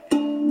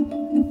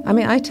I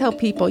mean, I tell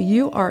people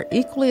you are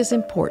equally as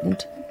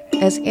important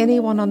as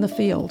anyone on the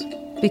field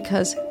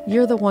because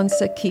you're the ones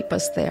that keep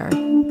us there.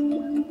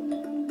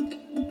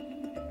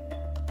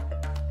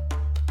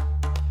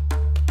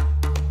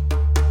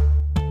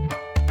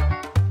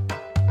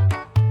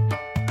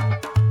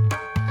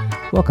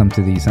 Welcome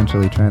to the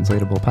Essentially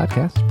Translatable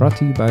podcast, brought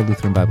to you by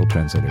Lutheran Bible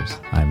Translators.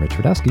 I'm Rich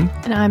Radowski.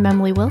 And I'm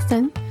Emily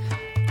Wilson.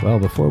 Well,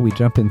 before we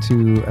jump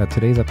into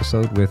today's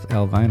episode with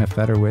Elvina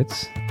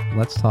Federwitz,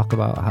 let's talk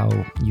about how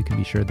you can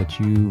be sure that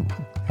you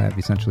have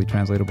Essentially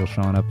Translatable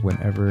showing up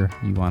whenever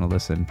you want to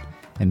listen,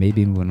 and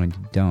maybe even when you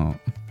don't.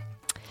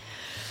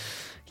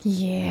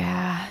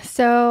 Yeah,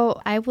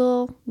 so I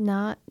will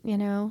not,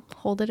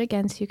 hold it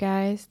against you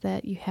guys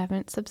that you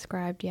haven't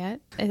subscribed yet.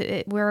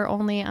 We're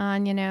only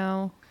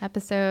on,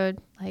 episode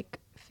like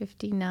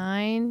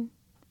 59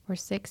 or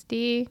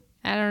 60.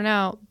 I don't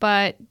know,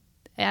 but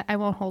I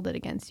won't hold it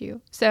against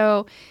you.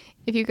 So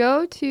if you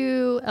go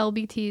to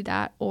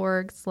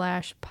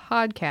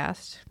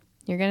lbt.org/podcast,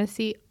 you're going to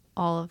see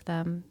all of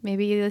them.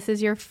 Maybe this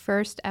is your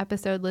first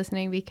episode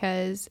listening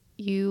because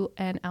you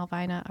and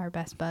Elvina are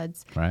best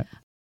buds. Right.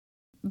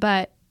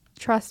 But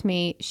trust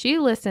me, she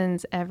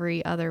listens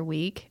every other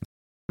week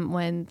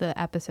when the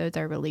episodes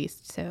are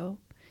released. So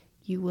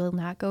you will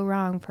not go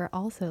wrong for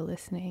also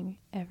listening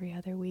every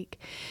other week.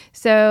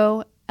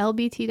 So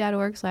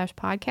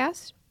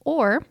lbt.org/podcast,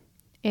 or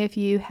if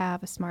you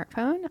have a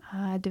smartphone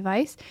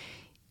device,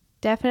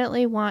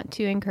 definitely want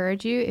to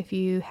encourage you, if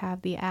you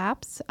have the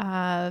apps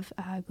of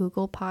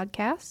Google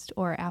Podcast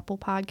or Apple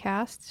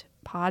Podcast,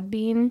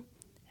 Podbean,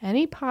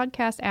 any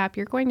podcast app,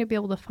 you're going to be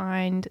able to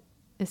find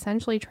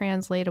Essentially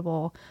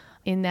Translatable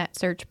in that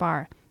search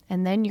bar.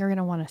 And then you're going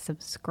to want to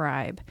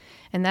subscribe.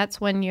 And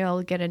that's when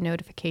you'll get a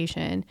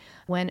notification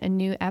when a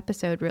new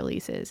episode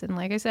releases. And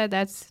like I said,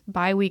 that's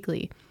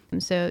bi-weekly.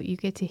 And so you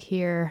get to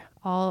hear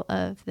all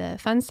of the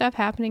fun stuff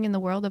happening in the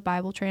world of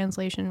Bible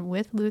translation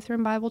with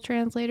Lutheran Bible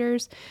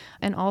translators,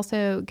 and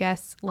also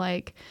guests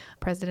like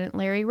President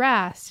Larry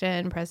Rast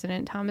and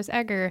President Thomas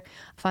Egger.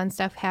 Fun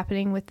stuff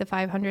happening with the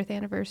 500th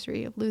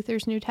anniversary of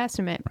Luther's New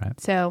Testament. Right.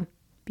 So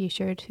be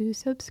sure to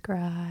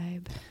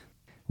subscribe.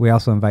 We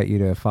also invite you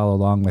to follow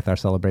along with our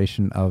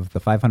celebration of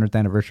the 500th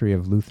anniversary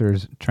of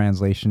Luther's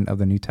translation of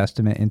the New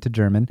Testament into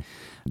German.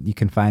 You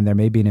can find there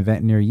may be an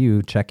event near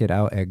you. Check it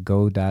out at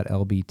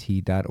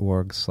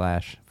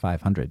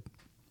go.lbt.org/500.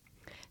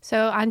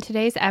 So on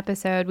today's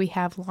episode, we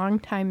have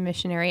longtime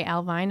missionary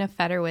Elvina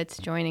Federwitz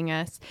joining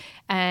us,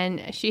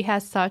 and she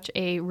has such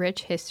a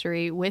rich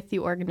history with the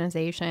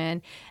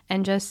organization,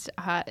 and just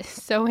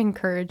so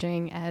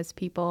encouraging as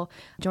people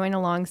join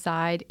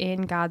alongside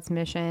in God's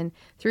mission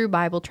through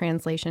Bible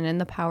translation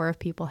and the power of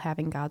people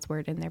having God's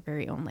word in their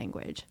very own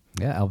language.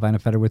 Yeah, Elvina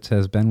Federwitz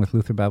has been with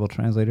Lutheran Bible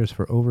Translators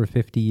for over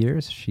 50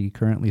 years. She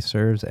currently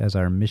serves as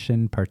our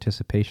Mission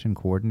Participation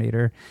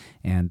Coordinator,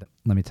 and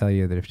let me tell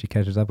you that if she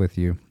catches up with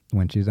you,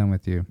 when she's done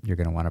with you, you're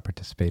going to want to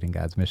participate in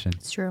God's mission.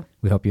 It's true.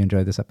 We hope you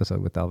enjoyed this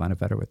episode with Elvina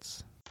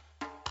Federwitz.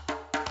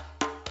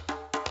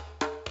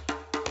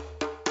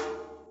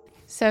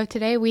 So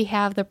today we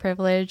have the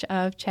privilege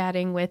of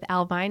chatting with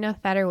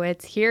Elvina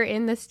Federwitz here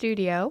in the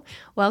studio.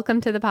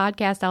 Welcome to the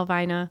podcast,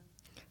 Elvina.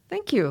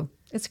 Thank you.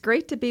 It's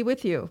great to be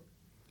with you.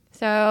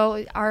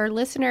 So our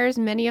listeners,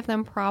 many of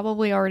them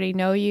probably already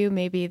know you.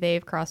 Maybe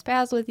they've crossed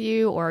paths with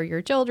you or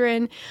your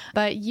children,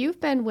 but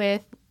you've been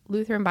with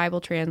Lutheran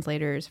Bible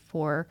Translators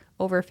for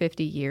over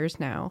 50 years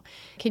now.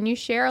 Can you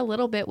share a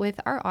little bit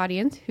with our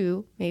audience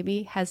who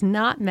maybe has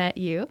not met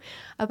you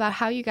about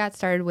how you got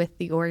started with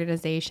the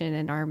organization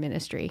and our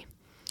ministry?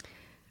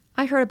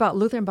 I heard about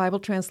Lutheran Bible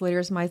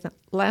Translators my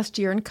last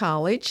year in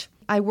college.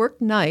 I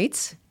worked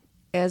nights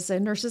as a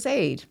nurse's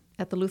aide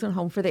at the Lutheran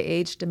Home for the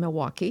Aged in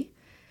Milwaukee.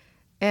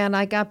 And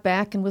I got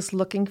back and was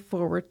looking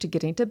forward to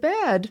getting to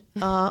bed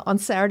on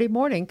Saturday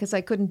morning because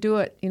I couldn't do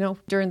it,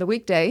 during the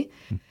weekday.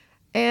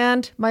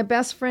 And my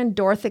best friend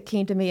Dorothy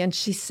came to me and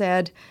she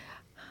said,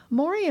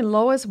 Maury and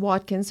Lois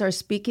Watkins are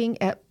speaking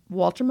at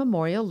Walter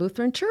Memorial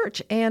Lutheran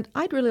Church, and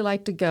I'd really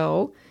like to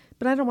go,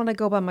 but I don't want to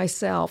go by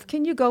myself.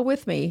 Can you go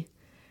with me?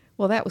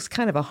 Well, that was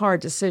kind of a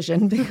hard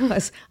decision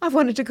because I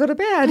wanted to go to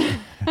bed.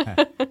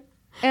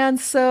 And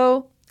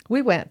so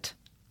we went.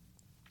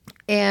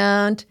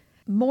 And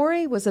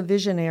Maury was a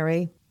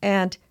visionary,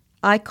 and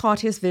I caught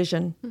his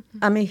vision. Mm-hmm.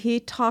 I mean, he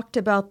talked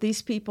about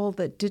these people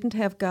that didn't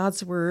have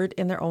God's word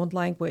in their own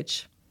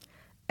language.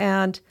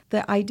 And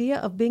the idea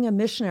of being a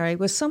missionary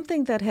was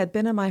something that had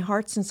been in my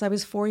heart since I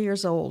was 4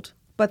 years old.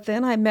 But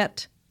then I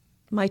met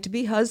my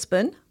to-be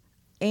husband,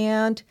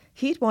 and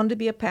he'd wanted to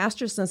be a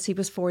pastor since he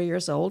was 4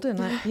 years old. And,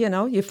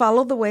 you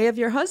follow the way of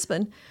your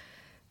husband.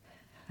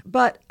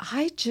 But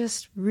I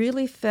just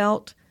really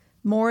felt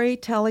Maury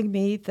telling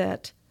me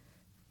that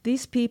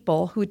these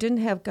people who didn't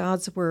have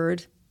God's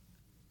word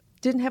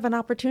didn't have an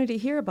opportunity to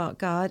hear about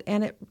God,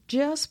 and it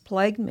just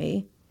plagued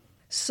me.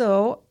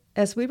 So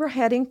as we were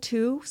heading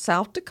to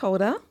South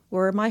Dakota,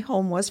 where my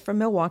home was from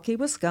Milwaukee,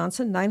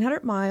 Wisconsin,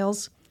 900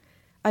 miles,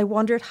 I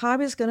wondered how I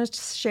was going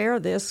to share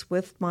this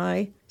with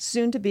my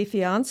soon-to-be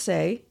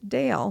fiancé,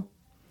 Dale.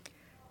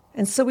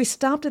 And so we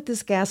stopped at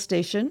this gas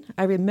station.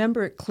 I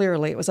remember it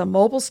clearly. It was a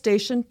mobile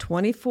station.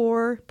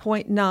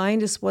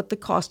 24.9 is what the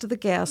cost of the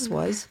gas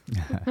was.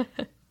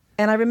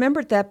 And I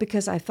remembered that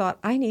because I thought,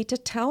 I need to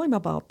tell him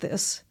about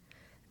this.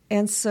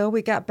 And so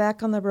we got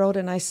back on the road,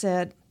 and I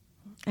said,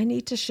 I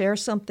need to share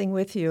something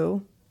with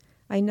you.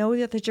 I know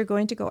that you're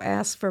going to go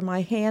ask for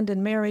my hand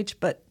in marriage,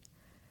 but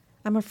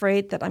I'm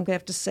afraid that I'm going to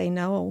have to say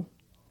no.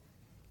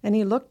 And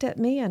he looked at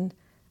me, and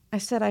I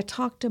said, I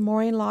talked to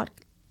Maureen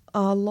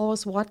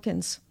Lois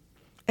Watkins.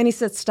 And he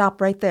said,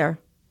 stop right there.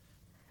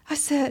 I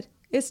said,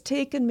 it's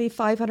taken me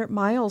 500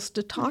 miles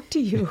to talk to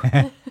you.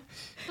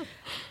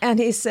 And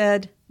he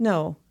said,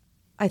 no,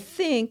 I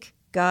think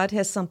God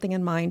has something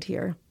in mind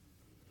here.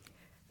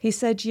 He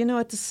said,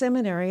 at the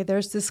seminary,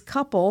 there's this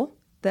couple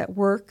that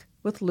work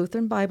with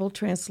Lutheran Bible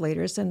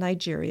translators in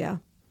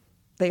Nigeria.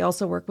 They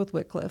also work with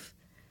Wycliffe.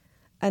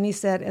 And he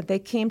said, and they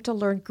came to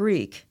learn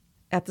Greek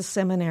at the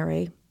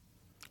seminary,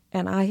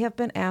 and I have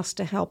been asked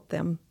to help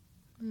them.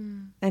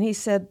 And he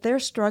said, they're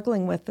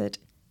struggling with it,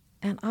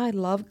 and I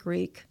love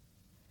Greek.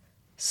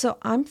 So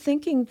I'm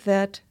thinking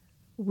that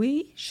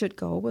we should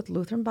go with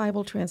Lutheran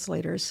Bible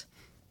translators.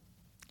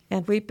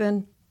 And we've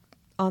been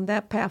on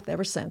that path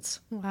ever since.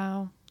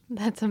 Wow,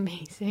 that's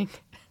amazing.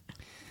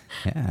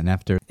 Yeah, and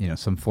after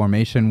some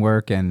formation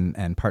work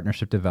and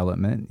partnership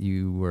development,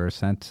 you were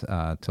sent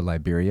to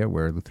Liberia,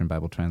 where Lutheran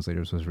Bible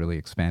Translators was really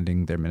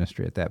expanding their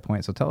ministry at that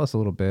point. So tell us a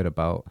little bit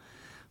about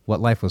what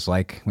life was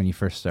like when you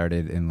first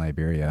started in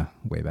Liberia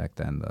way back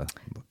then, the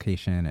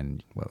location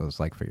and what it was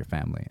like for your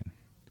family.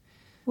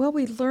 Well,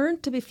 we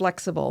learned to be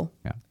flexible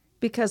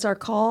because our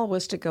call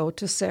was to go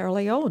to Sierra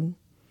Leone.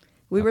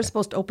 We were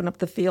supposed to open up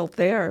the field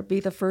there, be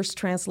the first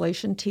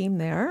translation team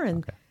there,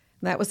 and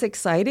that was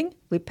exciting.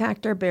 We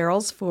packed our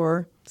barrels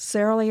for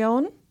Sierra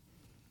Leone,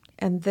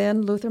 and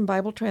then Lutheran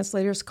Bible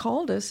Translators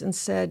called us and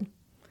said,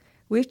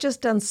 we've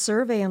just done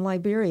survey in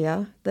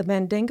Liberia. The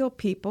Mandingo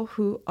people,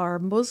 who are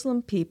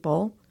Muslim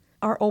people,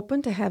 are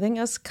open to having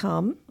us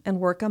come and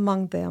work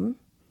among them.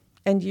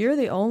 And you're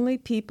the only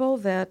people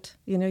that,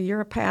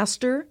 you're a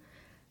pastor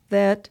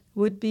that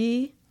would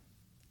be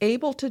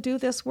able to do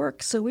this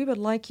work. So we would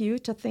like you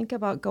to think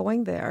about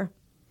going there.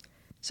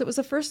 So it was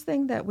the first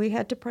thing that we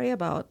had to pray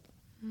about.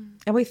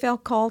 And we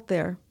felt called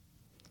there.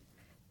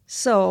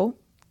 So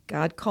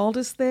God called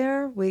us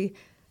there. We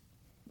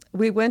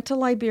went to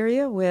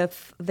Liberia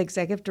with the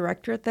executive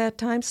director at that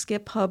time,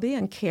 Skip Hubby,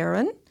 and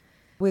Karen.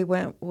 We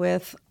went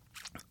with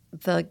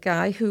the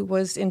guy who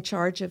was in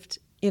charge of,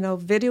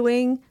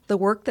 videoing the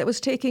work that was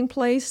taking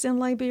place in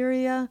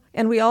Liberia.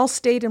 And we all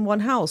stayed in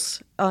one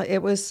house.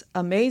 It was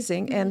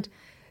amazing. And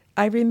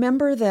I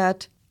remember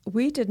that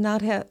we did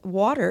not have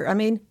water. I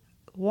mean,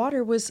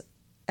 water was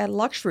a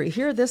luxury.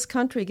 Here, this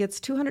country gets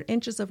 200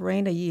 inches of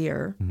rain a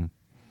year.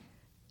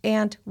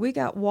 And we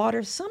got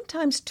water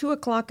sometimes 2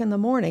 o'clock in the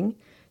morning,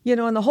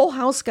 and the whole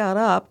house got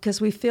up because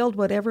we filled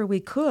whatever we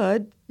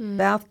could,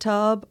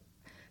 bathtub,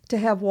 to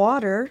have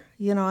water.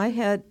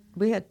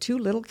 We had 2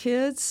 little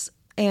kids,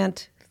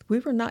 and we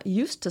were not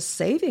used to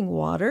saving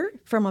water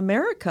from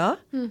America,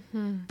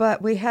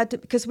 but we had to,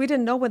 because we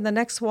didn't know when the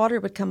next water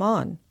would come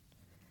on.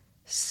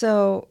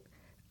 So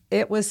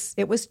it was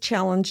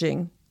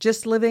challenging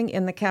just living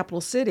in the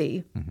capital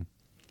city.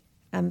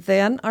 And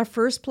then our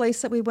first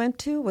place that we went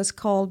to was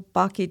called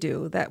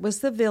Bakidu. That was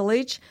the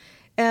village.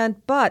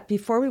 But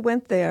before we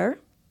went there,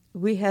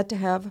 we had to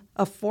have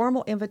a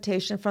formal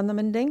invitation from the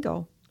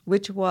Mandingo,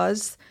 which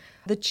was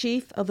the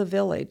chief of the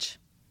village.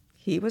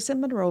 He was in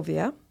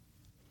Monrovia.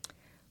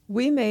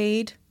 We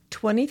made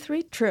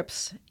 23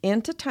 trips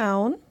into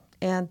town,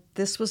 and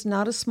this was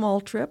not a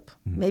small trip,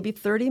 maybe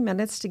 30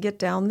 minutes to get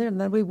down there.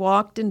 And then we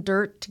walked in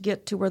dirt to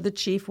get to where the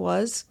chief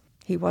was.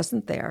 He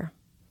wasn't there.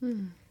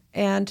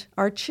 And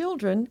our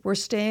children were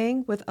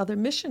staying with other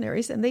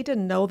missionaries, and they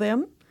didn't know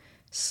them.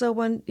 So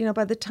when,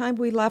 by the time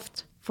we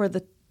left for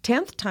the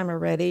 10th time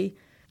already,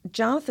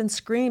 Jonathan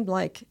screamed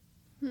like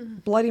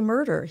bloody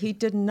murder. He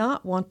did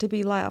not want to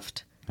be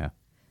left.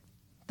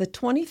 The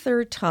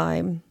 23rd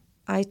time,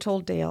 I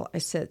told Dale, I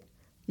said,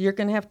 you're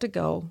going to have to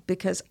go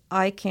because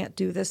I can't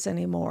do this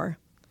anymore.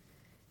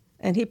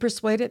 And he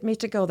persuaded me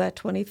to go that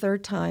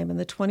 23rd time. And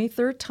the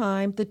 23rd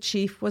time, the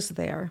chief was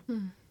there.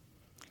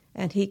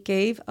 And he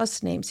gave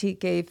us names. He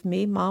gave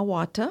me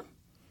Mawata,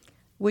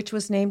 which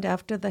was named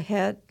after the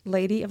head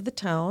lady of the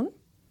town.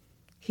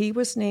 He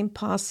was named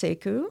Pa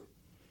Seku,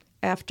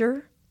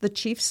 after the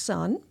chief's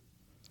son.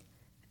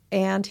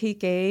 And he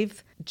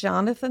gave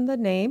Jonathan the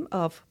name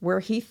of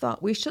where he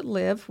thought we should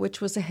live, which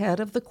was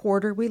ahead of the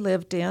quarter we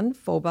lived in,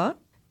 Foba.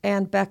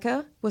 And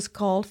Becca was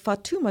called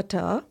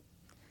Fatumata.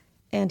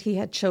 And he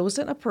had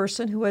chosen a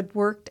person who had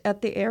worked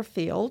at the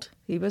airfield.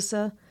 He was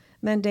a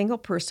Mandingo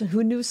person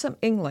who knew some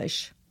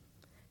English.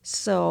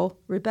 So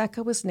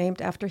Rebecca was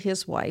named after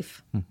his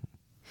wife.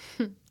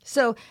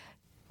 So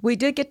we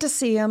did get to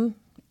see him,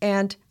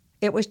 and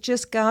it was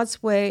just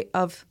God's way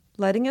of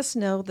letting us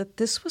know that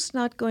this was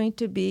not going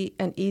to be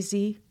an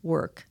easy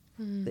work.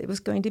 It was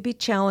going to be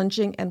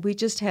challenging, and we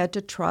just had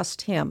to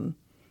trust him.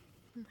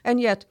 And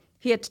yet,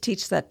 he had to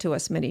teach that to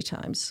us many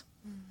times.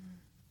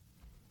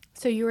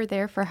 So you were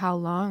there for how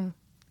long?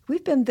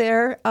 We've been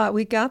there,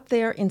 we got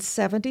there in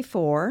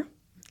 74,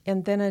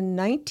 and then in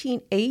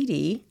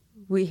 1980,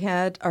 we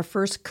had our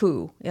first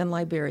coup in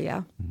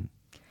Liberia. Mm-hmm.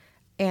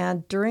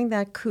 And during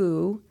that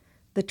coup,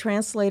 the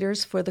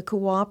translators for the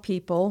Kawa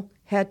people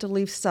had to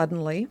leave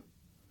suddenly.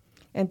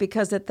 And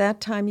because at that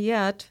time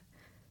yet,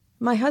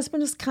 my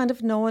husband is kind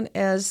of known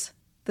as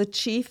the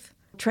chief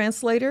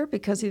translator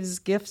because of his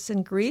gifts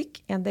in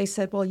Greek. And they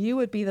said, well, you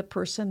would be the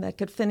person that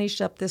could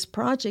finish up this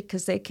project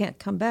because they can't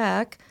come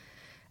back.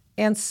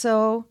 And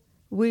so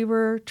we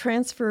were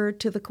transferred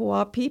to the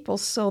Kawa people.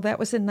 So that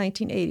was in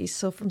 1980.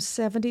 So from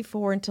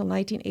 74 until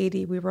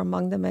 1980, we were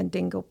among the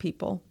Mandingo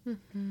people.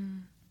 Mm-hmm.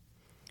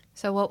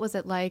 So what was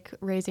it like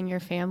raising your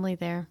family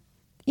there?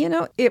 You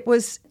know, it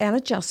was an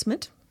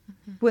adjustment.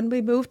 Mm-hmm. When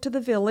we moved to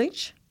the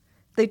village,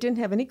 they didn't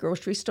have any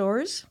grocery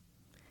stores.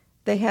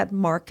 They had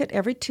market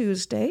every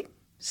Tuesday.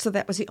 So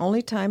that was the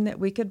only time that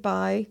we could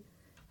buy,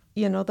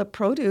 you know, the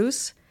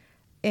produce.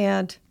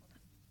 And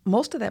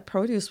most of that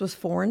produce was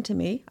foreign to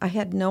me. I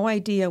had no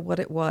idea what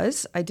it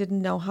was. I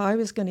didn't know how I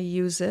was going to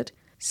use it.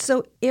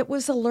 So it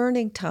was a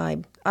learning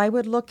time. I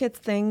would look at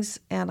things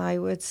and I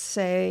would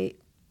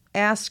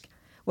ask,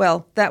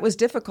 well, that was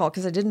difficult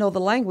because I didn't know the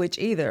language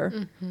either.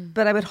 Mm-hmm.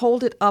 But I would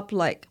hold it up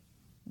like,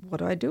 what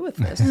do I do with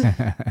this?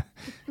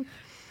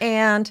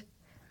 And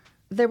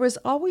there was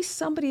always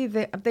somebody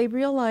that they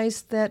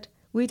realized that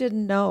we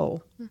didn't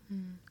know.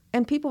 Mm-hmm.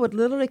 And people would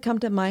literally come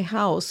to my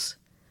house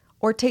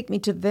or take me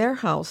to their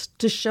house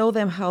to show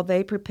them how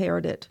they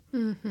prepared it.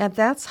 Mm-hmm. And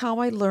that's how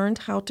I learned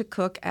how to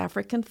cook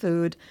African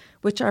food,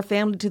 which our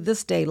family to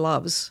this day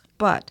loves.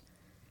 But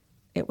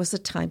it was a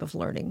time of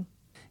learning.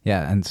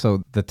 Yeah, and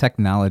so the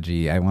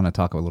technology, I want to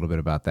talk a little bit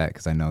about that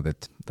because I know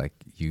that like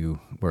you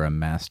were a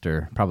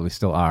master, probably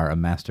still are a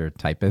master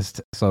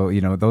typist. So,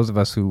 you know, those of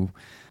us who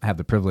have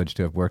the privilege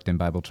to have worked in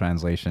Bible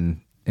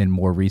translation in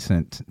more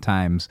recent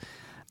times,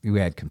 we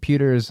had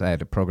computers. I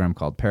had a program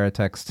called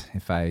Paratext.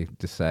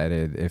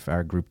 If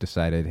our group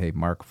decided, hey,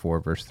 Mark 4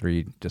 verse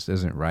 3 just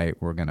isn't right,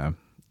 we're going to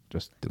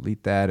just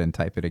delete that and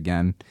type it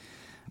again.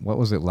 What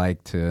was it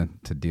like to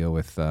deal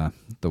with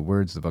the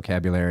words, the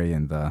vocabulary,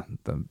 and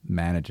the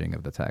managing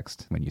of the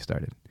text when you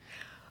started?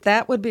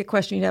 That would be a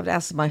question you'd have to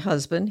ask my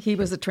husband. He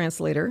was a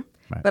translator,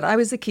 right. But I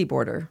was a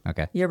keyboarder.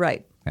 Okay. You're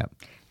right. Yep.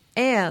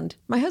 And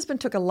my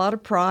husband took a lot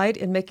of pride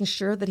in making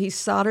sure that he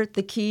soldered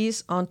the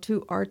keys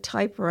onto our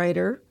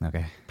typewriter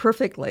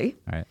perfectly.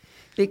 All right.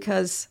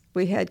 Because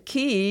we had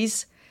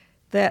keys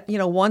that, you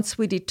know, once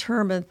we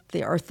determined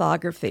the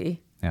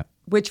orthography,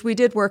 which we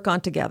did work on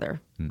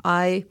together.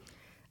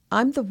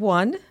 I'm the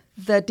one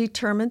that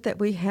determined that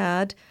we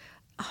had,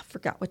 I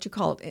forgot what you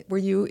call it,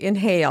 where you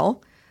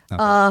inhale, the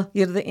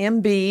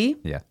MB.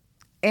 Yeah.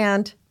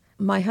 And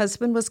my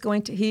husband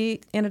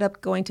he ended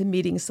up going to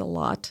meetings a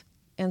lot.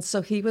 And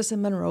so he was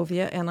in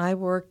Monrovia, and I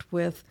worked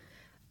with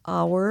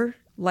our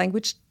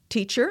language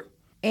teacher.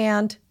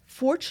 And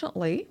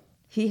fortunately,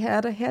 he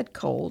had a head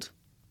cold.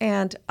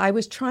 And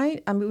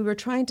we were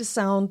trying to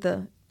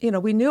sound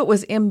we knew it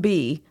was MB,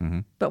 mm-hmm.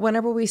 But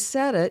whenever we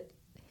said it,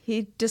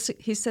 he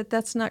said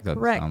that's not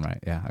correct. Sound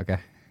right. Yeah. Okay.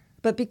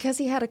 But because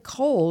he had a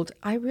cold,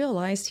 I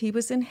realized he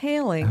was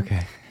inhaling.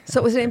 Okay. So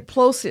it was an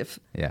implosive.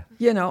 Yeah.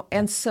 You know,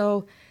 and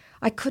so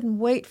I couldn't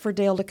wait for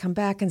Dale to come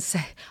back and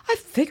say, I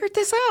figured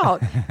this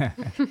out.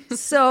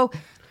 So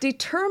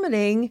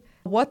determining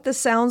what the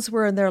sounds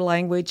were in their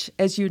language,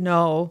 as you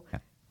know,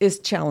 is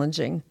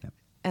challenging. Yeah.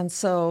 And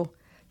so,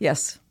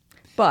 yes.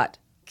 But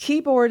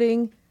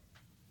keyboarding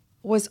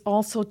was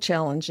also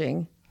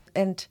challenging.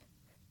 And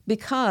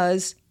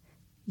because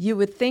you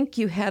would think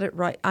you had it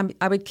right.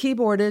 I would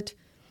keyboard it,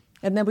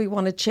 and then we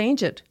want to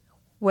change it.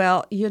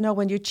 Well, you know,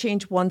 when you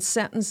change one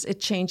sentence, it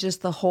changes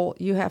the whole.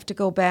 You have to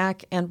go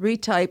back and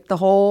retype the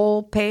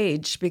whole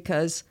page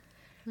because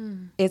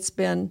it's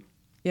been,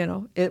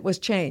 it was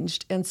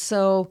changed. And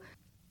so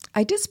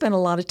I did spend a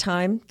lot of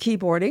time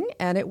keyboarding,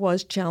 and it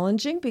was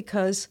challenging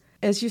because,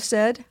 as you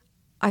said,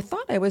 I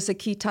thought I was a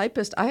key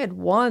typist. I had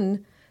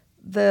won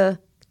the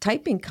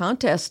typing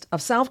contest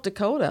of South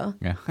Dakota.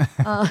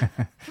 Yeah.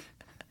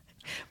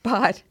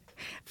 But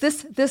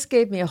this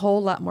gave me a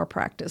whole lot more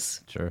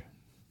practice. Sure.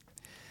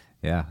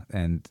 Yeah,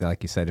 and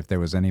like you said, if there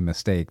was any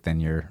mistake, then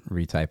you're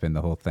retyping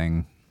the whole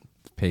thing.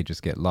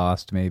 Pages get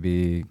lost,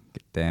 maybe,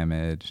 get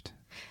damaged.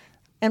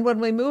 And when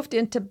we moved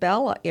into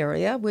Bella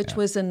area, which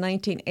was in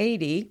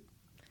 1980,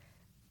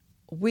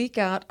 we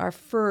got our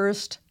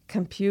first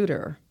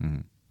computer.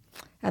 Mm-hmm.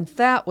 And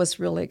that was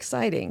really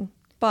exciting.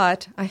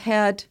 But I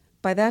had,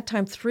 by that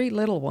time, 3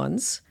 little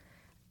ones.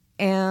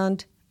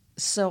 And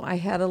so I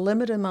had a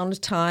limited amount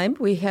of time.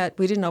 We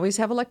didn't always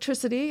have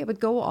electricity. It would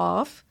go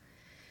off.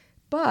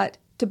 But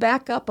to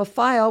back up a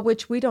file,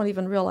 which we don't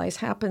even realize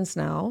happens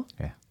now,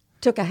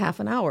 took a half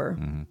an hour.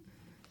 Mm-hmm.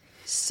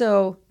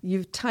 So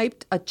you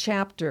typed a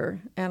chapter,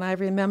 and I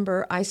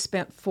remember I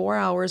spent 4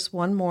 hours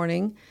one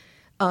morning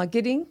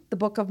getting the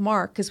book of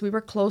Mark because we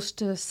were close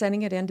to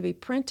sending it in to be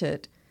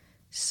printed.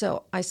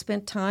 So I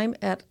spent time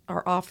at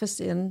our office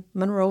in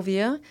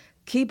Monrovia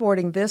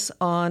keyboarding this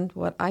on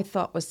what I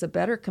thought was the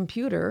better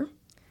computer.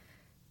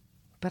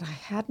 But I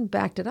hadn't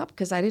backed it up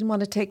because I didn't want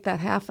to take that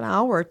half an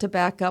hour to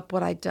back up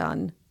what I'd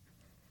done.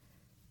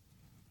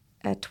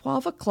 At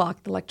 12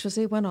 o'clock, the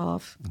electricity went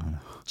off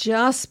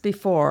just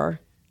before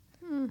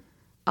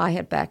I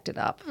had backed it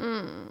up.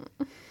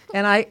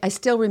 And I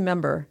still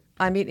remember.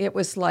 I mean, it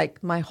was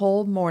like my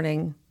whole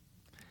morning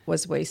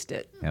was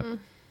wasted. Yep.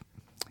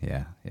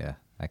 Yeah.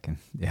 I can,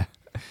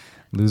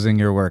 Losing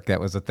your work, that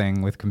was a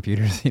thing with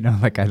computers,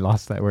 like I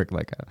lost that work.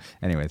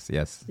 Anyways,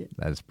 yes,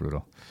 that is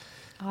brutal.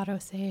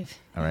 Autosave.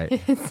 All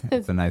right.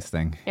 It's a nice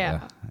thing.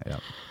 Yeah. Yeah.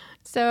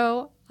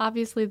 So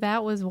obviously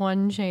that was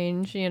one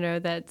change,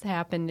 that's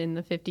happened in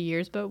the 50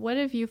 years. But what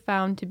have you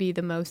found to be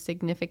the most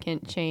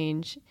significant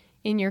change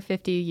in your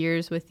 50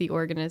 years with the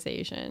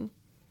organization?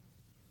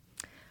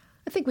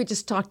 I think we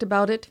just talked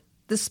about it.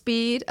 The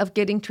speed of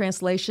getting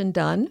translation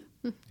done.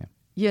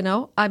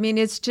 Yeah. I mean,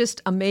 it's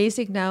just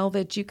amazing now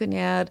that you can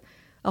add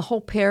a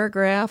whole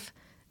paragraph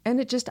and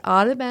it just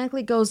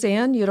automatically goes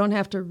in. You don't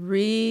have to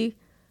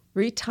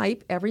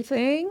retype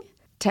everything.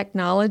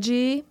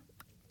 Technology.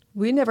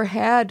 We never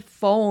had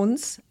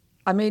phones.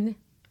 I mean,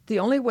 the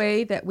only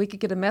way that we could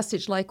get a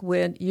message like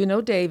when,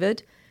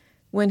 David,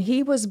 when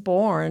he was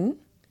born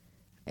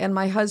and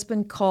my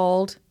husband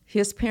called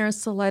his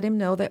parents to let him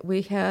know that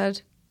we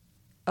had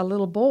a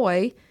little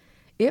boy,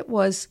 it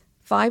was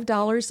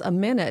 $5 a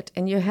minute,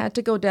 and you had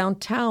to go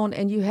downtown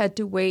and you had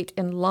to wait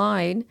in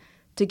line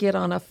to get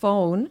on a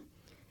phone.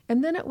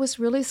 And then it was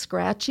really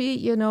scratchy,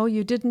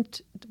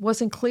 it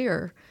wasn't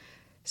clear.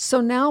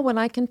 So now when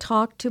I can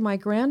talk to my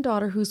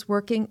granddaughter who's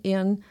working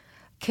in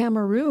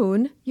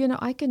Cameroon,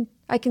 I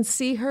can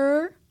see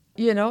her,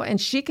 and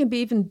she can be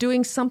even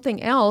doing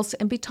something else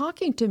and be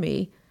talking to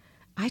me.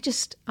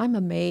 I'm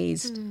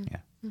amazed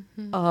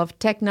of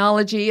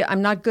technology.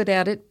 I'm not good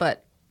at it,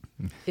 but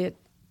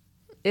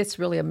it's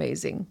really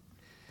amazing.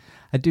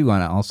 I do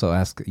want to also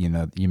ask,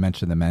 you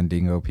mentioned the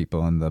Mandingo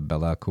people and the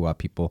Bella Kua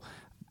people.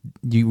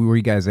 Were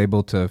you guys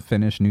able to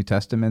finish New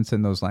Testaments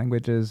in those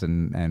languages?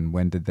 And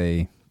when did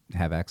they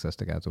have access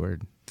to God's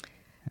Word?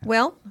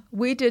 Well,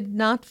 we did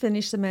not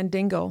finish the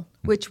Mandingo,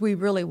 which we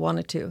really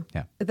wanted to.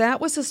 Yeah.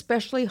 That was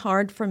especially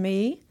hard for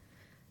me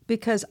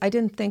because I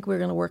didn't think we were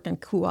going to work in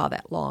Kua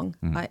that long.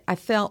 I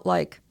felt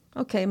like,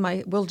 okay,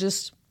 we'll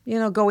just,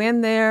 go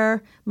in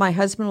there. My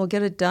husband will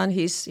get it done.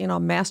 He's, a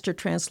master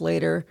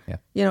translator.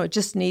 Yeah. It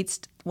just needs,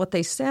 what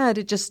they said,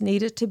 it just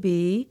needed to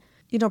be,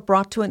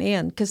 brought to an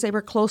end because they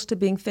were close to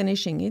being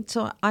finishing.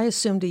 So I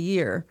assumed a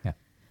year. Yeah.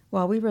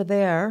 Well, we were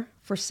there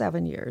for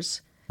 7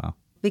 years. Wow.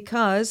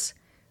 Because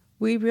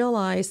we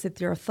realized that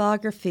the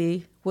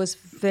orthography was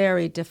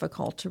very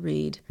difficult to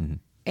read. Mm-hmm.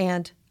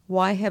 And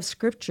why have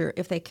scripture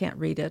if they can't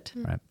read it?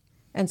 Right.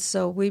 And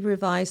so we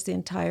revised the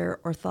entire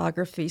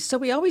orthography. So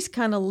we always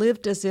kind of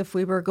lived as if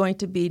we were going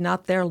to be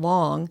not there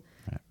long.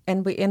 Right.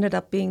 And we ended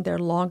up being there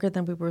longer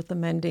than we were with the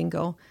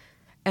Mandingo.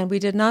 And we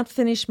did not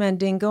finish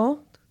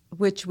Mandingo,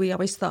 which we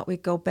always thought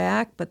we'd go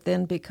back. But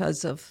then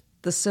because of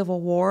the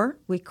Civil War,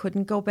 we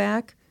couldn't go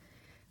back.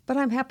 But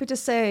I'm happy to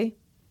say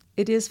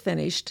it is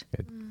finished.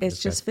 Good.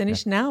 It's just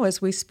finished now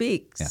as we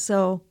speak. Yeah.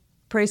 So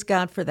praise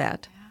God for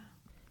that.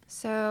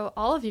 So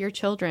all of your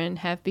children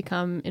have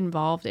become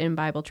involved in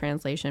Bible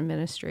translation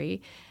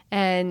ministry.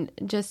 And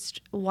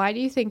just why do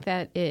you think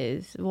that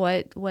is?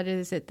 What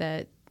is it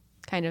that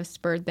kind of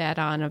spurred that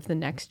on of the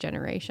next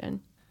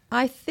generation?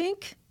 I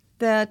think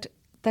that's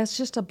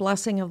just a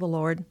blessing of the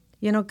Lord.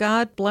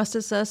 God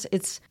blesses us.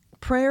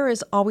 Prayer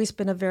has always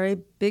been a very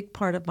big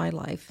part of my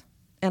life.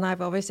 And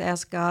I've always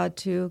asked God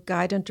to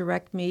guide and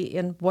direct me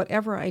in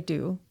whatever I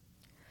do.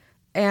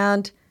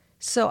 And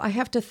so I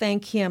have to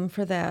thank Him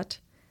for that.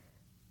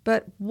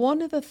 But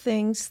one of the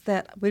things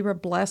that we were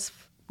blessed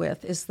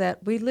with is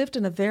that we lived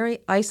in a very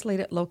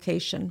isolated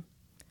location.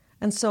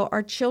 And so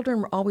our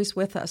children were always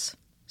with us.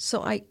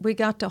 So we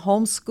got to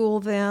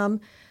homeschool them.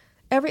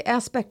 Every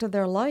aspect of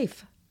their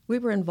life, we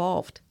were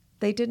involved.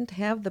 They didn't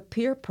have the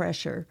peer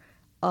pressure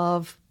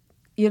of,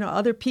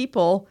 other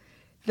people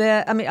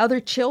other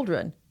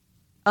children,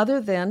 other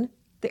than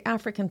the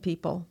African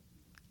people.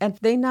 And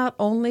they not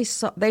only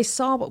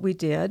saw what we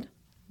did,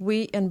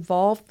 we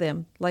involved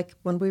them. Like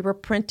when we were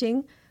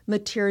printing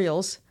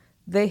materials,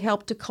 they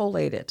helped to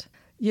collate it.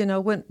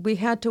 When we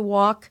had to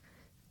walk,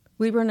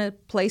 we were in a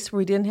place where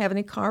we didn't have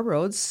any car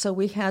roads, so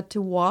we had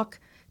to walk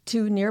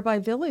to nearby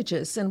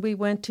villages. And we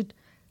went to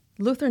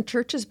Lutheran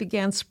churches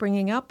began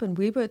springing up, and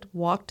we would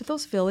walk to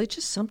those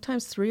villages,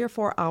 sometimes 3 or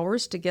 4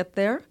 hours to get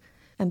there.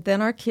 And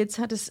then our kids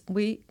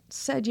we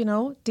said,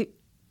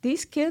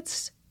 these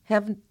kids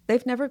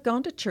they've never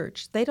gone to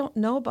church. They don't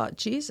know about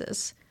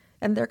Jesus,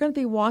 and they're going to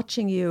be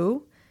watching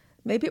you.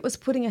 Maybe it was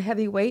putting a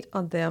heavy weight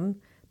on them,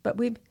 but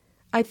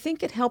I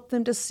think it helped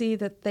them to see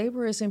that they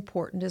were as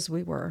important as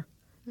we were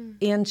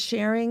in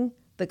sharing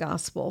the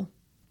gospel.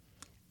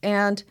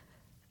 And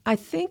I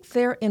think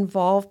their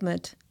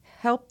involvement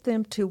helped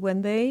them to,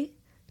 when they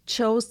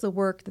chose the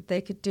work that they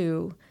could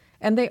do,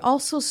 and they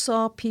also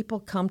saw people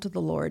come to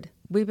the Lord.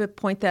 We would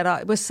point that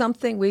out. It was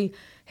something, we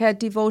had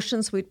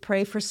devotions, we'd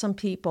pray for some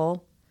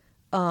people,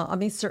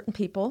 certain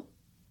people,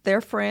 their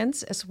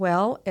friends, as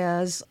well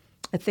as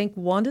I think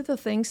one of the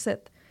things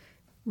that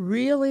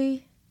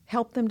really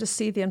helped them to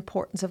see the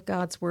importance of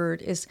God's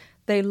word is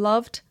they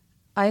loved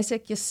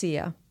Isaac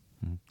Yesiah,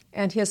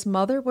 and his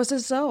mother was a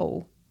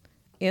Zoe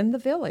in the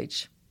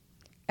village.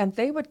 And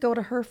they would go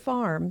to her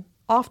farm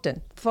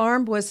often.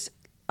 Farm was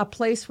a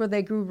place where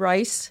they grew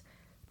rice.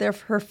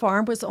 Her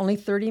farm was only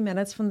 30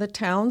 minutes from the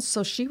town,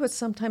 so she would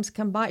sometimes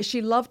come by.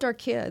 She loved our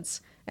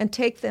kids and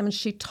take them, and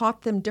she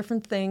taught them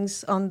different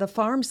things on the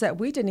farms that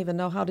we didn't even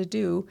know how to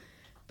do,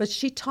 but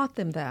she taught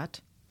them that.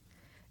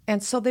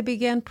 And so they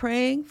began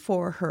praying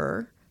for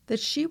her that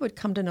she would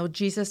come to know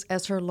Jesus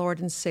as her Lord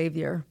and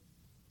Savior.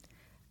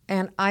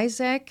 And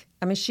Isaac,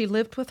 she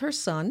lived with her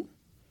son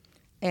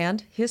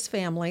and his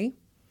family.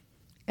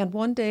 And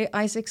one day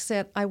Isaac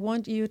said, I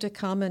want you to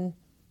come and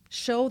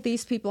show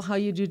these people how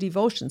you do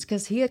devotions,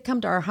 because he had come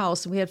to our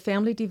house and we had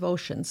family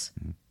devotions.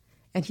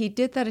 And he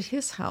did that at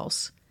his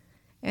house.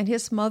 And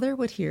his mother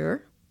would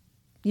hear,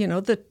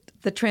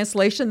 the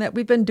translation that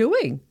we've been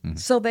doing.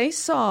 So they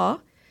saw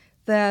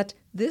that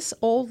this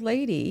old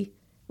lady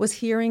was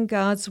hearing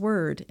God's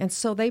word. And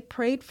so they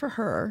prayed for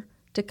her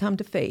to come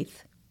to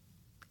faith.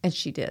 And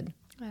she did.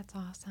 That's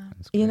awesome.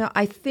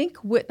 I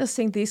think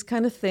witnessing these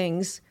kind of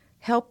things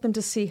helped them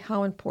to see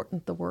how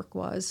important the work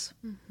was.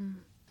 Mm-hmm.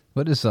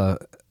 What is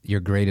your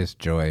greatest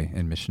joy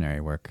in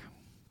missionary work?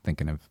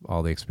 Thinking of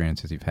all the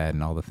experiences you've had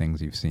and all the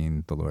things you've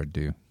seen the Lord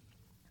do.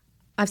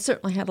 I've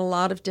certainly had a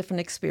lot of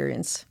different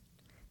experience.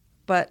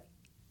 But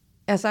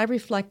as I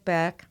reflect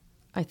back,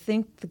 I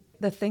think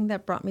the thing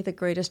that brought me the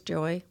greatest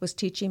joy was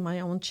teaching my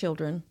own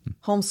children,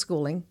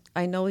 homeschooling.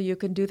 I know you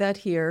can do that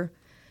here,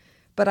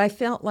 but I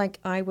felt like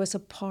I was a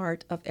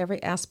part of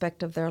every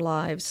aspect of their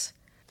lives.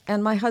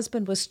 And my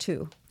husband was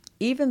too.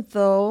 Even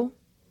though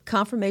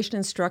confirmation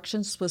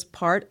instructions was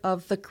part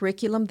of the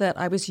curriculum that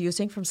I was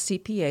using from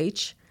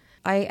CPH,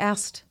 I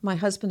asked my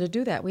husband to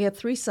do that. We had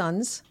 3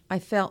 sons. I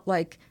felt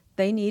like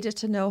they needed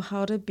to know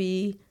how to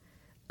be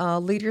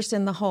leaders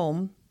in the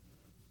home.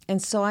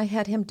 And so I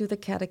had him do the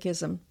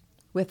catechism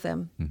with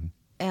them. Mm-hmm.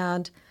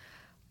 And,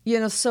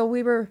 so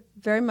we were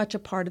very much a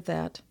part of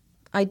that.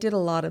 I did a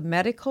lot of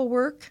medical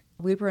work.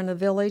 We were in a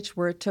village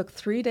where it took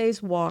 3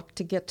 days' walk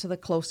to get to the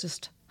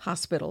closest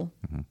hospital.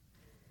 Mm-hmm.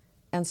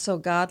 And so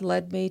God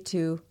led me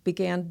to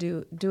begin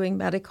doing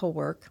medical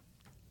work.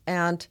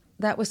 And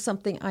that was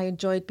something I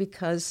enjoyed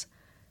because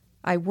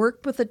I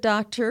worked with a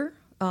doctor,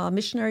 a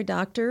missionary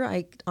doctor,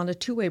 on a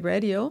 2-way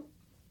radio.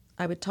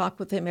 I would talk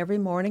with him every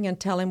morning and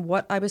tell him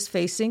what I was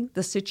facing,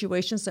 the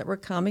situations that were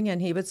coming,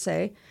 and he would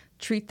say,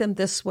 treat them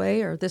this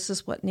way, or this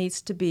is what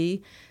needs to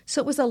be. So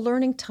it was a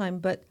learning time,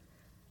 but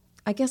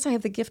I guess I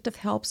have the gift of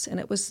helps, and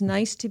it was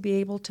nice to be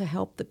able to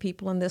help the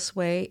people in this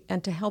way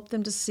and to help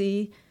them to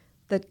see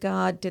that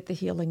God did the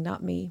healing,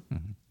 not me.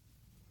 Mm-hmm.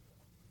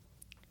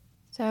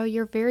 So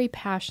you're very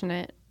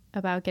passionate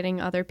about getting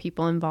other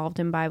people involved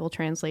in Bible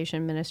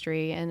translation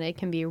ministry, and it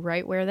can be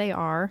right where they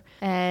are,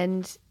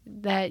 and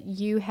that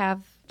you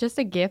have just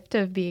a gift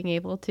of being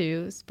able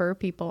to spur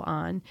people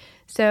on.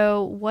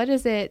 So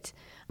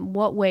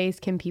what ways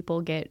can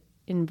people get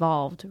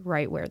involved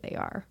right where they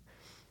are?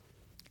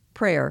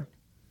 Prayer.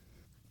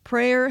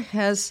 Prayer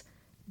has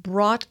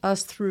brought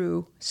us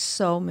through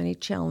so many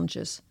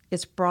challenges.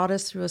 It's brought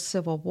us through a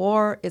civil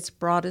war. It's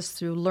brought us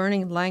through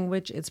learning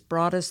language. It's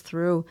brought us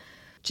through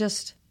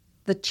just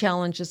the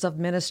challenges of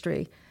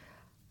ministry.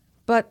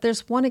 But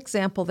there's one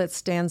example that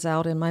stands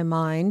out in my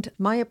mind.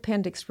 My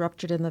appendix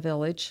ruptured in the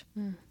village.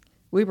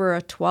 We were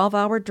a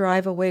 12-hour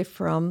drive away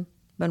from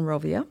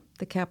Monrovia,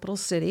 the capital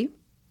city.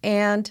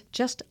 And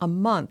just a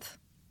month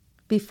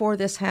before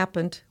this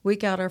happened, we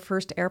got our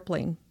first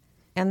airplane.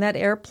 And that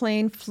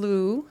airplane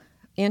flew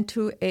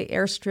into an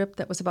airstrip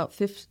that was about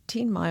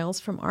 15 miles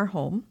from our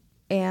home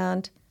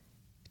and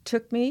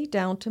took me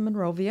down to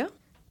Monrovia.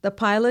 The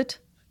pilot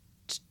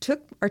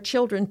took our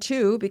children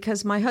too,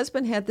 because my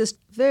husband had this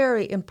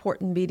very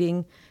important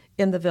meeting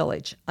in the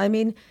village.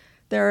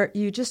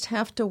 You just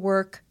have to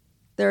work.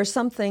 There are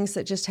some things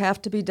that just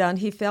have to be done.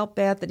 He felt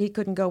bad that he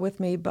couldn't go with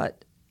me,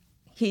 but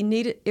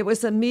it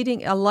was a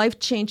meeting, a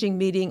life-changing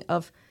meeting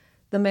of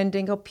the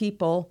Mandingo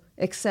people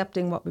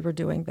accepting what we were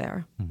doing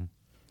there. Mm-hmm.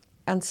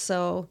 And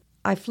so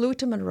I flew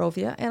to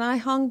Monrovia, and I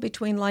hung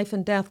between life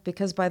and death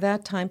because by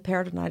that time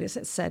peritonitis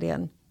had set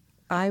in.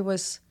 I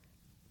was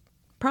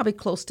probably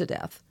close to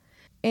death.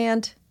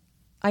 And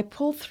I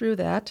pulled through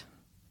that,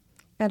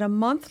 and a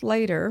month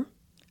later,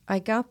 I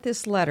got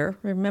this letter.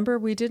 Remember,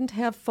 we didn't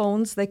have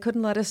phones. They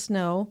couldn't let us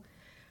know.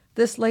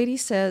 This lady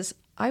says,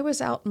 I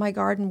was out in my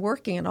garden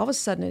working, and all of a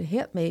sudden it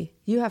hit me.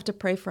 You have to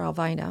pray for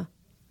Alvina.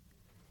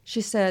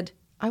 She said,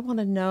 I want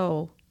to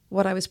know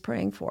what I was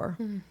praying for.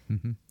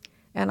 Mm-hmm.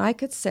 And I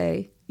could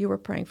say, you were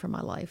praying for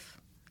my life.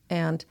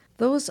 And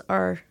those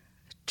are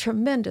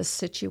tremendous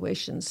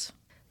situations.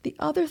 The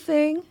other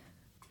thing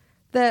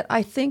that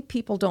I think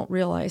people don't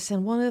realize,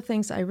 and one of the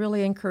things I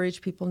really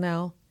encourage people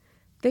now,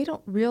 they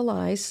don't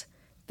realize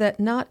that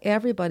not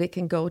everybody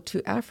can go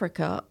to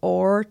Africa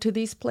or to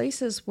these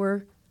places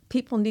where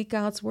people need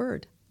God's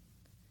word.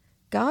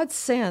 God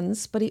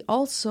sends, but he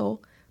also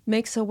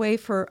makes a way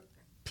for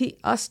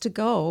us to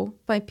go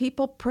by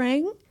people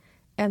praying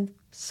and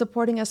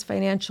supporting us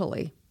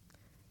financially.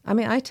 I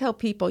mean, I tell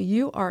people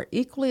you are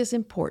equally as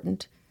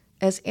important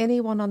as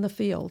anyone on the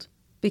field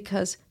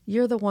because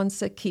you're the ones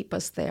that keep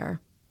us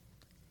there.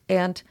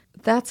 And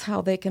that's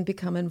how they can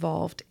become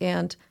involved.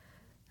 And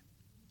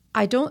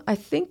I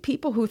think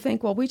people who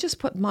think, well, we just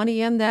put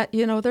money in that,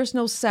 there's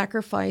no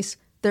sacrifice.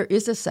 There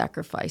is a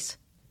sacrifice.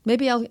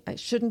 Maybe I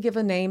shouldn't give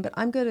a name, but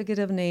I'm going to give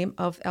a name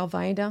of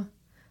Alvina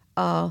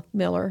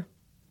Miller.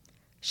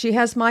 She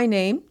has my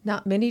name.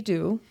 Not many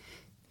do.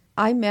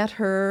 I met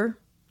her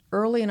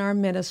early in our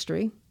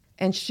ministry,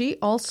 and she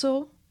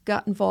also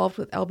got involved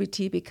with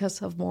LBT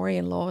because of Maury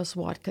and Lois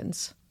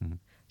Watkins. Mm-hmm.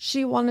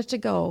 She wanted to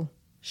go.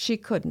 She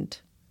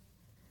couldn't.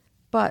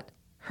 But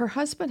her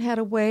husband had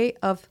a way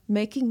of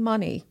making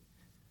money,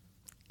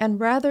 and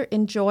rather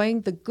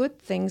enjoying the good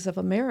things of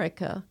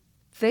America,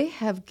 they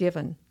have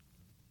given.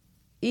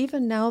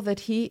 Even now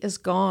that he is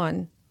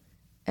gone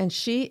and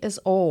she is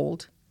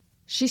old,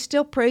 she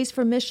still prays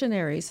for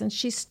missionaries and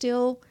she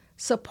still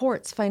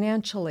supports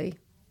financially.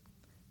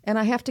 And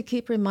I have to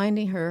keep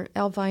reminding her,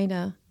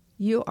 Alvina,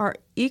 you are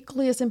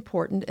equally as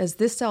important as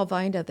this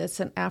Alvina that's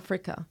in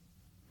Africa.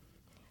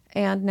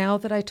 And now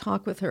that I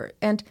talk with her.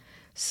 And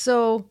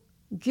so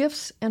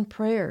gifts and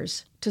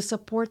prayers to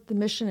support the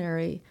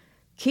missionary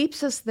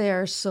keeps us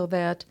there so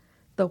that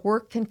the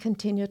work can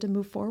continue to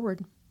move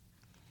forward.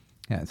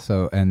 Yeah,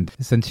 so, and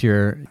since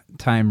your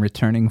time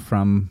returning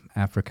from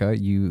Africa,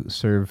 you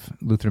serve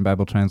Lutheran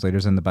Bible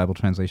translators and the Bible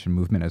translation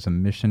movement as a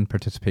mission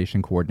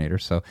participation coordinator.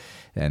 So,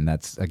 and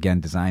that's, again,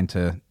 designed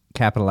to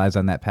capitalize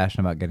on that passion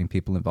about getting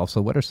people involved.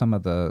 So what are some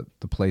of the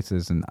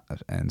places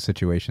and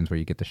situations where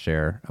you get to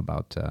share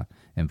about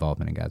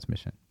involvement in God's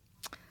mission?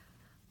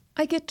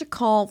 I get to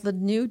call the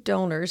new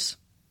donors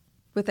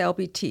with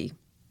LBT.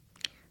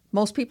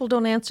 Most people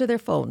don't answer their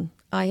phone.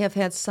 I have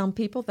had some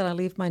people that I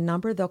leave my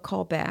number, they'll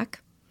call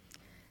back.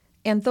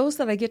 And those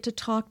that I get to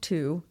talk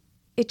to,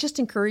 it just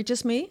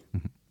encourages me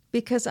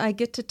because I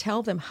get to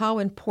tell them how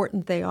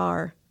important they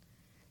are.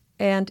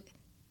 And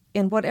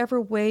in whatever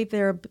way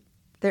they're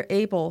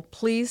able,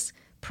 please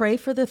pray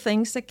for the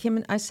things that came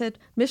in. I said,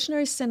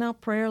 missionaries send out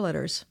prayer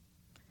letters.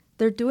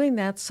 They're doing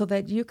that so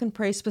that you can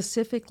pray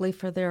specifically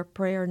for their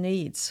prayer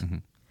needs. Mm-hmm.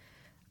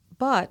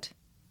 But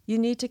you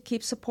need to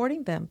keep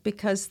supporting them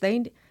because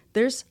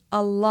there's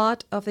a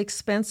lot of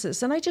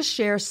expenses. And I just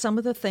share some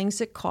of the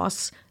things it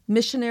costs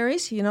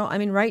missionaries.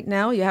 Right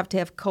now you have to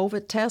have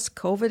COVID tests,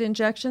 COVID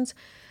injections.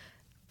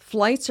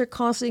 Flights are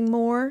costing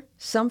more.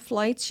 Some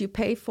flights you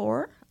pay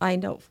for. I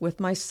know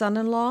with my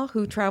son-in-law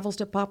who travels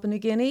to Papua New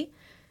Guinea,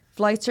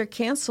 flights are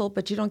canceled,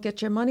 but you don't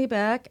get your money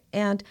back.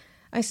 And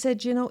I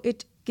said,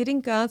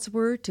 getting God's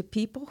word to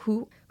people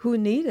who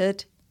need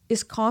it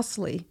is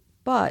costly.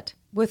 But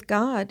with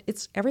God,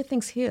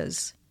 everything's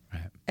His.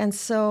 Right. And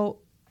so,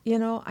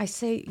 I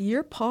say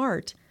your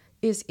part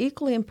is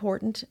equally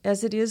important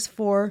as it is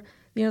for,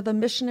 the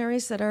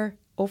missionaries that are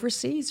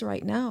overseas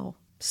right now.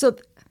 So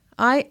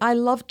I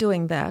love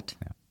doing that.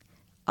 Yeah.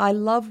 I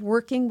love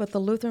working with the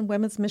Lutheran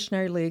Women's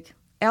Missionary League.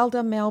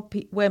 Alda Male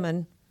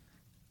women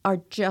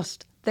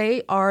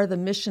they are the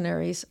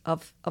missionaries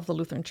of the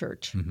Lutheran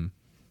Church. Mm-hmm.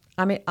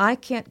 I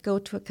can't go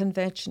to a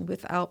convention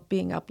without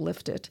being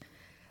uplifted.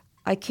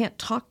 I can't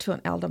talk to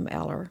an Alda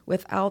Maler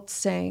without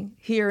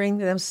hearing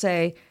them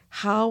say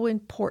how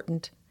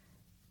important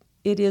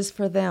it is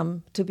for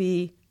them to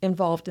be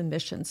involved in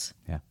missions.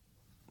 Yeah.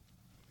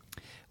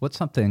 What's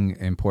something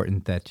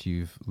important that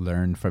you've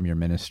learned from your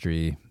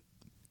ministry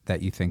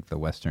that you think the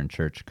Western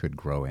Church could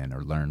grow in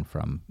or learn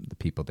from the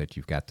people that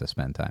you've got to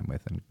spend time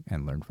with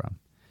and learn from?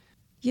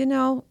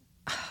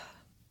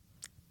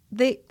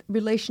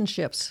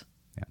 Relationships.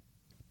 Yeah.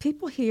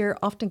 People here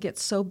often get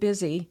so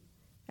busy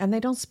and they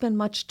don't spend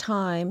much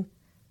time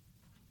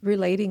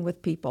relating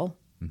with people.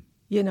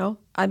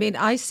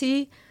 I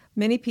see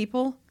many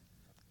people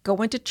go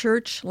into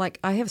church, like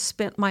I have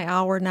spent my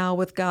hour now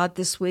with God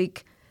this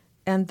week,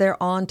 and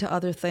they're on to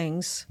other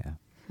things.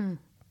 Yeah.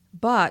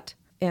 But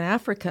in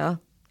Africa,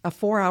 a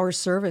 4-hour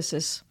service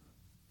is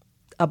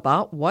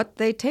about what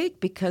they take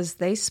because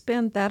they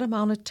spend that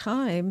amount of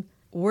time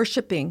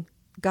worshiping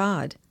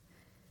God.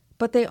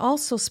 But they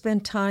also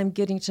spend time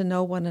getting to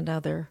know one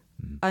another.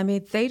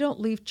 They don't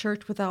leave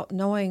church without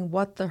knowing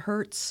what the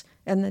hurts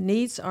and the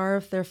needs are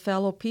of their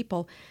fellow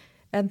people.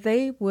 And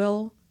they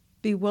will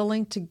be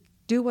willing to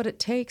do what it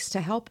takes to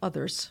help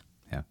others.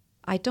 Yeah.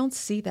 I don't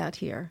see that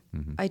here.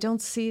 Mm-hmm. I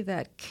don't see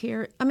that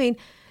care.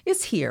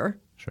 It's here.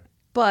 Sure.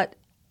 But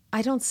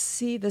I don't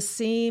see the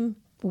same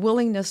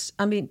willingness,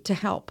 to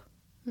help.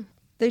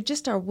 They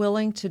just are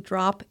willing to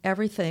drop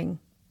everything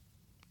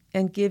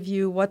and give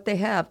you what they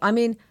have.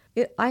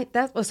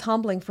 That was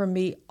humbling for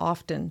me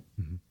often.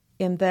 Mm-hmm.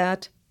 In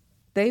that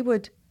they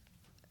would,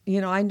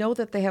 I know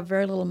that they have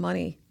very little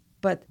money,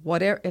 but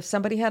if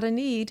somebody had a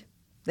need,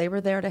 they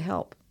were there to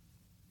help.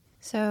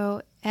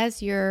 So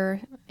as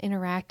you're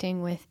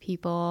interacting with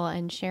people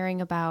and sharing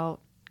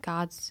about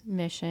God's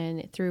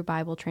mission through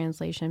Bible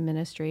translation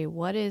ministry,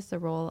 what is the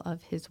role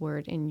of His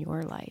Word in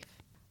your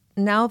life?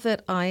 Now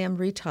that I am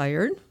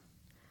retired,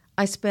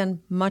 I spend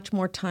much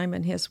more time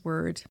in His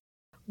Word.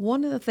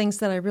 One of the things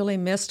that I really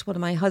missed when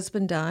my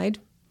husband died,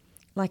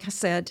 like I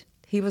said,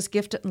 he was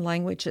gifted in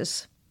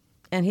languages.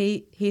 And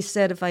he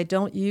said, if I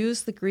don't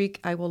use the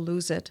Greek, I will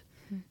lose it.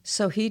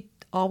 So he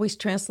always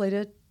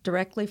translated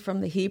directly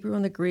from the Hebrew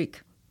and the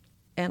Greek.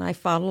 And I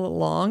followed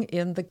along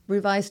in the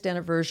Revised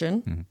Standard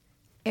Version.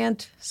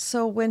 And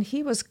so when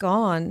he was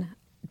gone,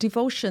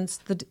 devotions,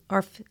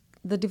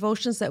 the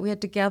devotions that we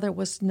had together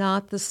was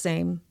not the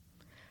same.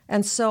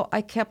 And so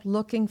I kept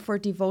looking for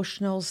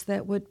devotionals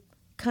that would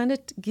kind of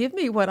give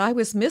me what I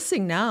was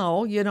missing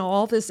now,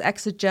 all this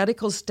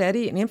exegetical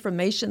study and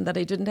information that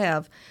I didn't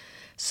have.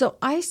 So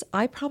I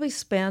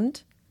plan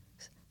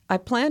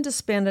to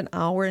spend an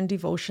hour in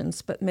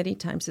devotions, but many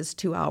times it's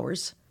 2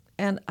 hours.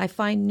 And I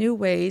find new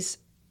ways,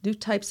 new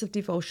types of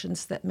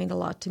devotions that mean a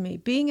lot to me.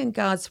 Being in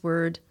God's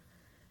Word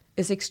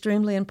is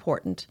extremely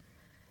important.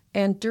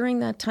 And during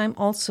that time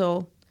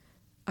also,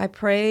 I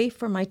pray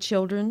for my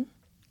children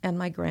and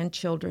my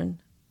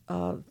grandchildren,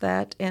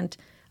 and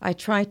I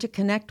try to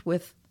connect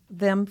with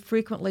them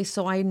frequently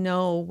so I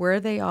know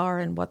where they are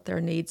and what their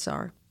needs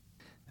are.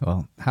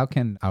 Well, how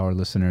can our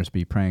listeners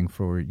be praying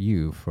for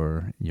you,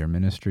 for your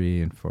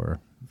ministry, and for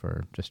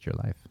just your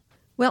life?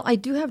 Well, I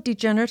do have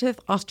degenerative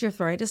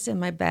osteoarthritis in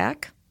my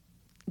back.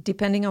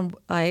 Depending on,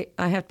 I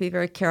have to be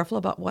very careful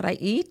about what I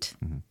eat.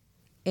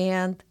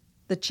 And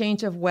the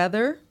change of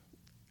weather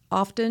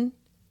often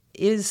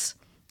is,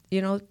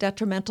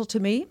 detrimental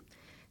to me.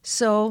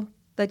 So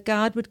that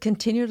God would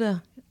continue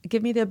to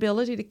give me the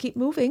ability to keep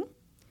moving.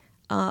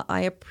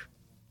 I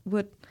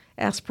would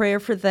ask prayer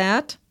for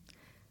that.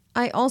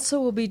 I also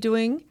will be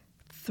doing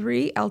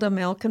 3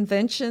 Eldamel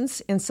conventions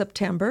in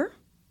September.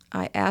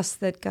 I ask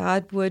that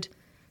God would,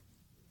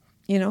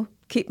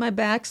 keep my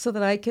back so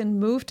that I can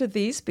move to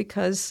these,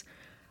 because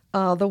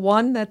the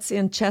one that's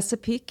in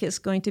Chesapeake is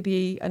going to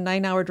be a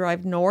 9-hour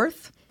drive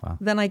north. Wow.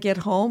 Then I get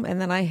home, and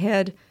then I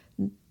head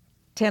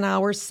 10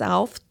 hours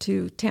south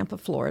to Tampa,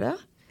 Florida.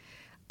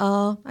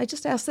 I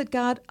just ask that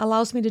God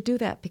allows me to do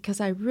that,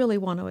 because I really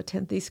want to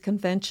attend these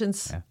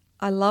conventions. Yeah.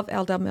 I love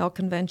Eldamel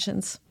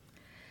conventions.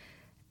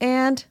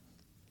 And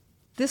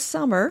this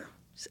summer,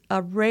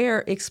 a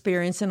rare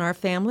experience in our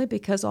family,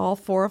 because all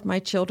 4 of my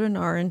children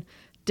are in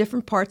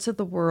different parts of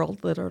the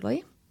world,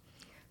 literally,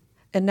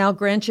 and now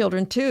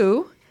grandchildren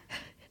too.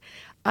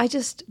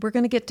 We're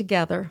going to get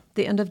together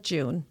the end of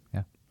June.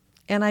 Yeah.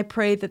 And I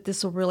pray that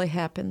this will really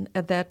happen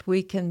and that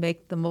we can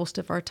make the most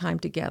of our time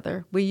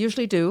together. We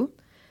usually do.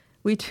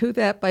 We do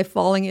that by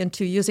falling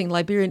into using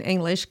Liberian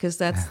English, because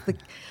that's the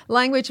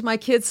language my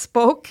kids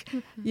spoke,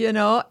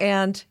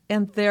 and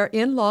their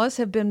in-laws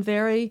have been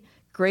very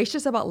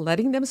gracious about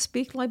letting them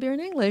speak Liberian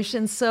English.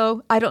 And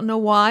so I don't know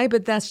why,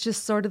 but that's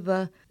just sort of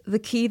the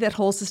key that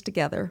holds us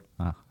together.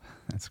 Oh,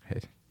 that's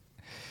great.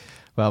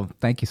 Well,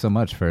 thank you so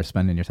much for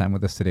spending your time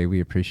with us today. We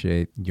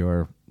appreciate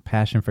your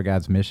passion for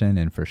God's mission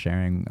and for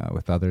sharing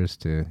with others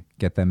to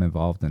get them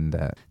involved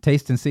and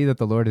taste and see that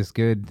the Lord is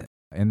good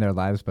in their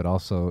lives, but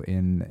also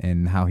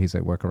in how He's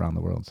at work around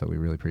the world. So we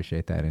really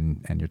appreciate that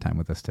and your time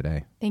with us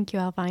today. Thank you,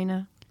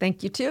 Alvina.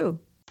 Thank you, too.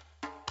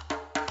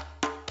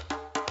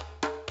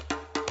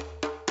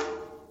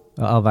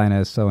 Well,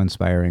 Alvina is so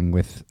inspiring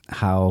with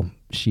how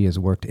she has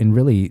worked in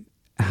really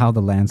how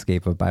the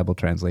landscape of Bible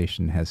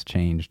translation has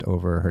changed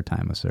over her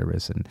time of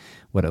service, and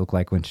what it looked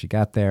like when she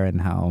got there,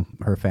 and how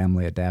her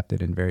family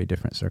adapted in very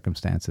different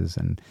circumstances.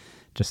 And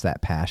just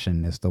that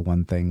passion is the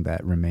one thing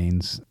that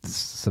remains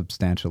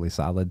substantially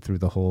solid through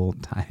the whole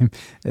time,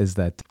 is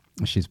that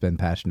she's been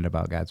passionate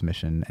about God's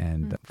mission,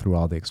 and through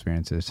all the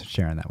experiences,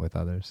 sharing that with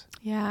others.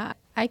 Yeah,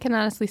 I can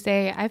honestly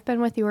say I've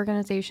been with the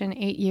organization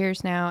 8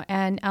 years now,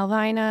 and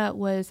Alvina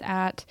was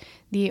at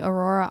the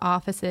Aurora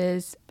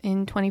offices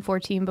in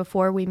 2014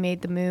 before we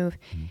made the move.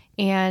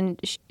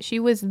 And she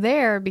was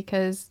there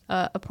because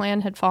a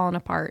plan had fallen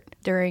apart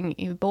during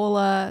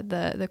Ebola,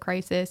 the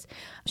crisis.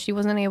 She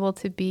wasn't able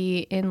to be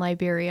in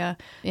Liberia,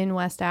 in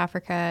West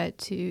Africa,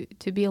 to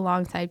be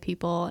alongside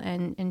people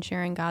and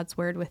sharing God's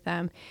word with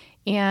them.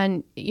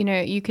 And,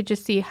 you could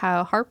just see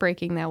how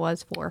heartbreaking that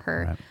was for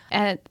her. Right.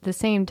 At the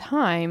same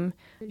time,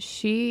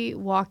 she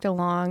walked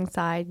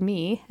alongside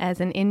me as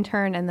an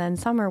intern and then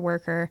summer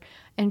worker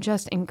and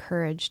just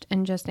encouraged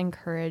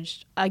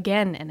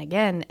again and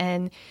again.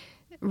 And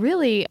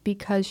really,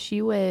 because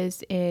she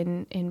was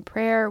in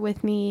prayer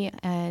with me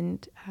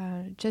and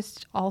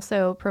just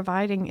also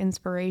providing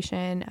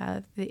inspiration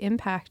of the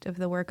impact of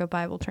the work of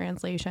Bible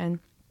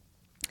translation,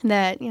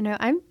 that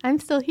I'm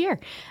still here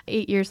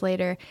 8 years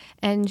later,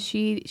 and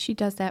she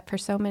does that for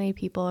so many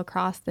people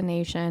across the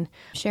nation,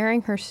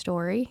 sharing her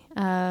story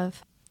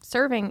of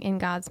serving in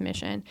God's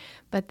mission,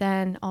 but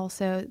then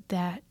also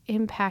that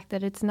impact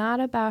that it's not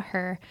about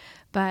her,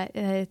 but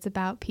it's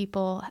about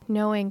people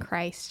knowing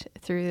Christ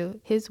through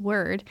His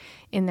word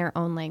in their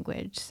own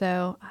language.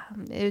 So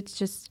it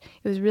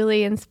was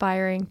really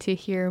inspiring to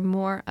hear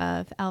more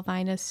of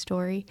Alvina's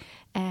story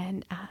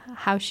and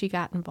how she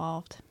got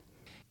involved.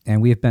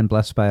 And we have been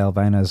blessed by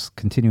Elvina's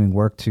continuing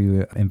work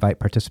to invite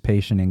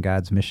participation in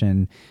God's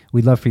mission.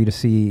 We'd love for you to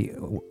see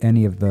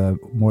any of the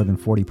more than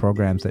 40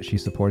 programs that she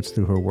supports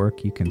through her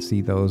work. You can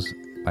see those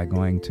by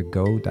going to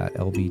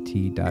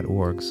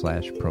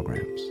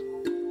go.lbt.org/programs.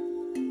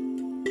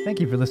 Thank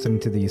you for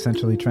listening to the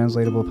Essentially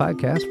Translatable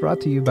podcast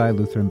brought to you by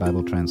Lutheran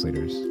Bible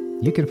Translators.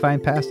 You can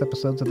find past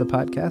episodes of the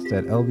podcast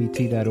at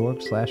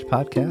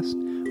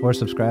lbt.org/podcast or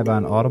subscribe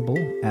on Audible,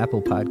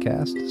 Apple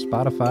Podcasts,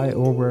 Spotify,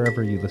 or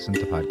wherever you listen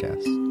to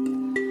podcasts.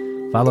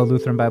 Follow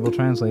Lutheran Bible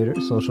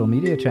Translators' social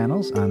media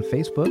channels on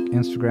Facebook,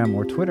 Instagram,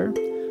 or Twitter,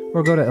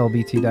 or go to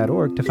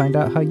lbt.org to find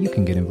out how you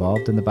can get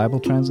involved in the Bible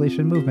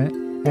translation movement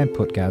and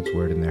put God's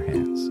Word in their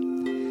hands.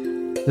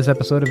 This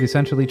episode of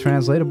Essentially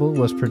Translatable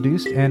was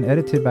produced and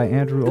edited by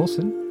Andrew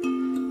Olson.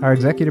 Our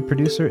executive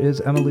producer is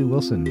Emily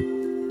Wilson.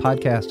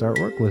 Podcast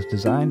artwork was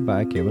designed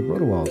by Caleb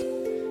Rodewald.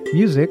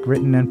 Music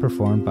written and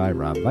performed by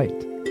Rob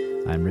Veit.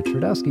 I'm Rich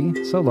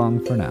Rudowski. So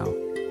long for now.